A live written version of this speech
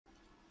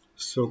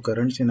So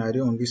current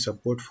scenario only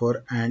support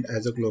for AND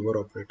as a global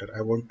operator.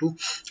 I want to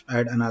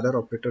add another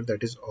operator,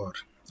 that is OR.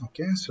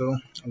 Okay, so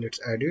let's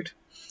add it.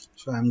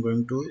 So I'm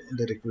going to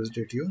the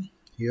repository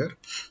here.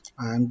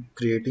 I'm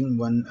creating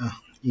one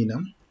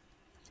enum.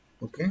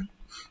 Okay,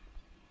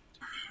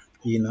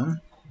 enum.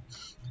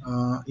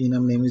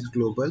 Enum name is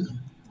global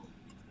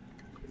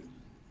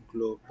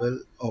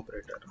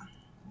operator.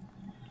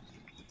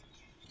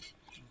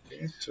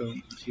 Okay, so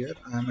here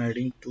I'm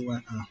adding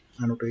two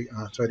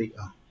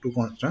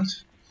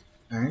constants,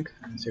 and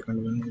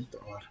second one is the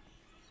OR.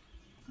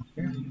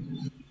 Okay,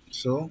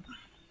 so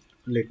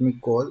let me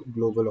call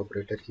global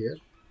operator here,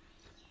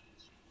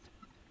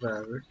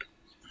 private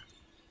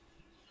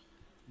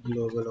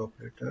global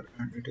operator,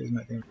 and it is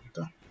nothing but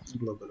the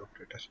global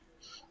operator.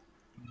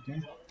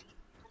 Okay,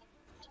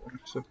 so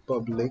it's a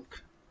public.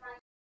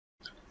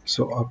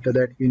 So after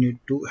that we need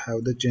to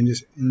have the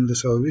changes in the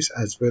service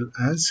as well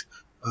as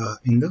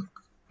in the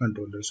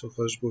controller. So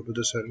first go to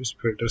the service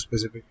filter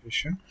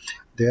specification.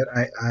 There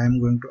I am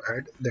going to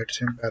add that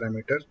same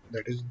parameter,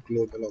 that is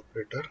global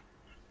operator.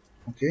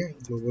 Okay,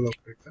 global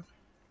operator.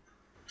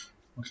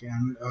 Okay,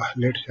 and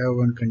let's have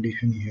one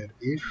condition here.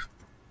 If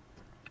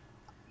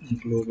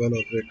global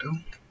operator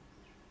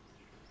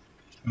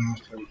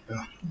sorry,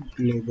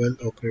 global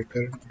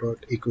operator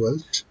dot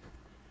equals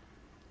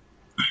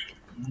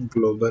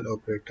global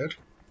operator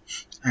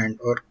and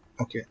or,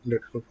 okay,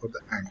 let's go for the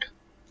AND.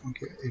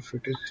 Okay, if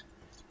it is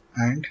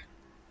AND,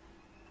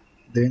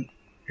 then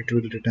it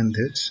will return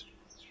this.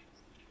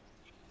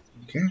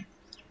 Okay,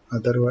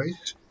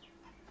 otherwise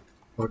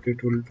what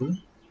it will do,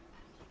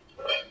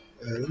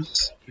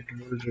 else it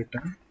will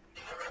return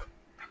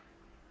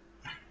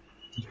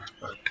this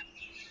part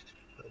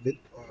with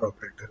OR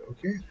operator.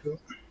 Okay, so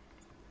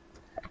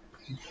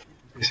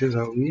this is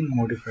how we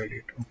modified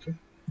it. Okay,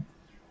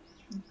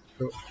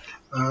 so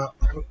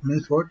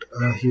means what,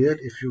 here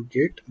if you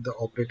get the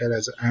operator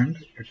as an AND,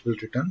 it will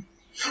return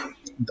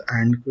the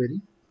AND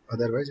query,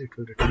 otherwise it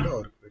will return the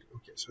OR query.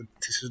 Okay, so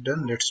this is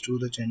done. Let's do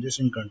the changes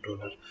in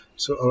controller.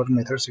 So our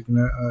method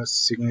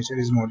signature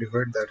is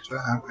modified, that's why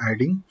I'm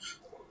adding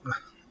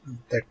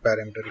that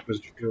parameter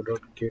repository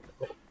dot get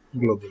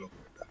global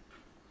operator.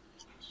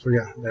 So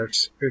yeah,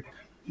 that's it,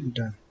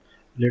 done.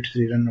 Let's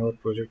rerun our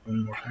project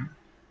one more time.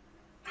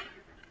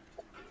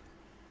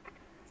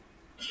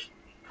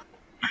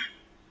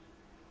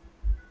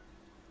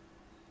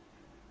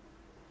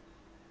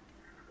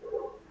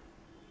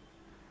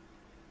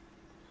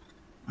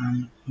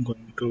 I'm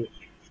going to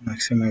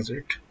maximize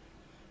it,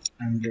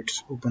 and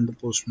let's open the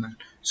postman.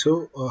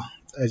 So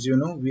as you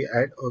know, we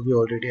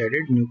already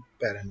added new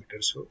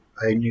parameters, so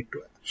I need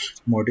to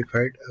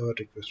modify our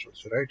request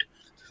also, right?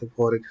 So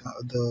for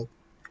example, the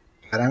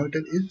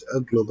parameter is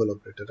a global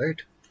operator,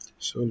 right?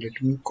 So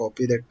let me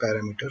copy that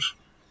parameter,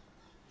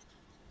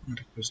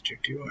 request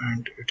it you,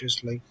 and it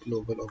is like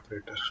global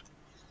operator.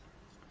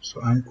 So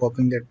I'm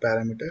copying that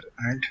parameter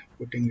and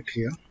putting it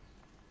here,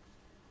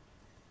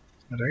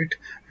 right?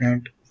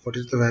 And what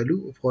is the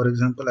value? For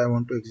example, I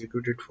want to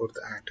execute it for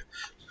the AND.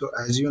 So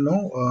as you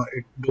know,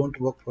 it don't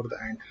work for the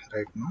AND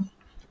right now.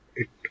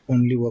 It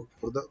only work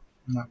for the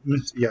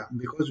means, yeah,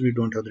 because we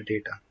don't have the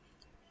data.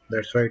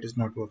 That's why it is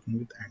not working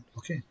with AND.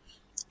 Okay.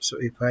 So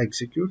if I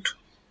execute,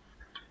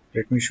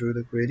 let me show you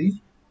the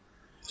query.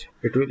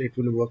 It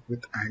will work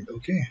with AND.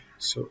 Okay.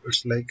 So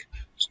it's like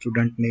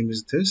student name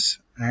is this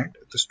and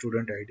the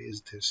student ID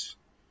is this.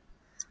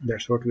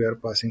 That's what we are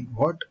passing.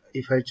 What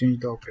if I change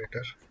the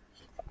operator?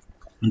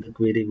 The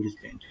query will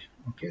change.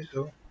 Okay,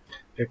 so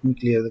let me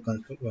clear the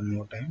console one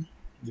more time,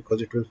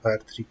 because it will fire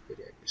 3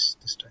 query, I guess.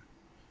 This time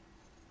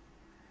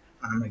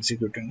I'm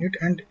executing it,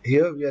 and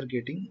here we are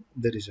getting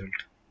the result.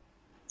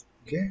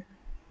 Okay,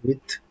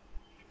 with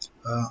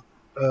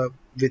uh,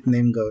 with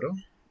name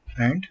Gaurav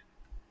and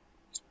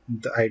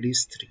the ID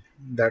is 3.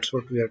 That's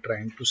what we are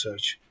trying to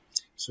search.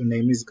 So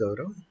name is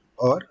Gaurav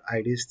or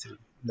ID is 3.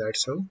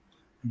 That's how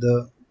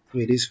the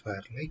query is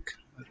fire. Like,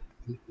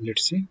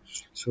 let's see.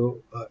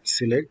 So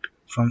select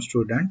from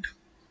student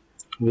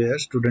where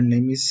student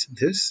name is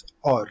this,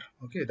 or,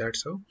 okay,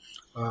 that's how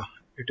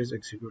it is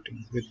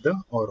executing with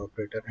the or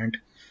operator, and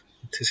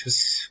this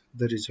is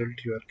the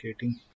result you are getting.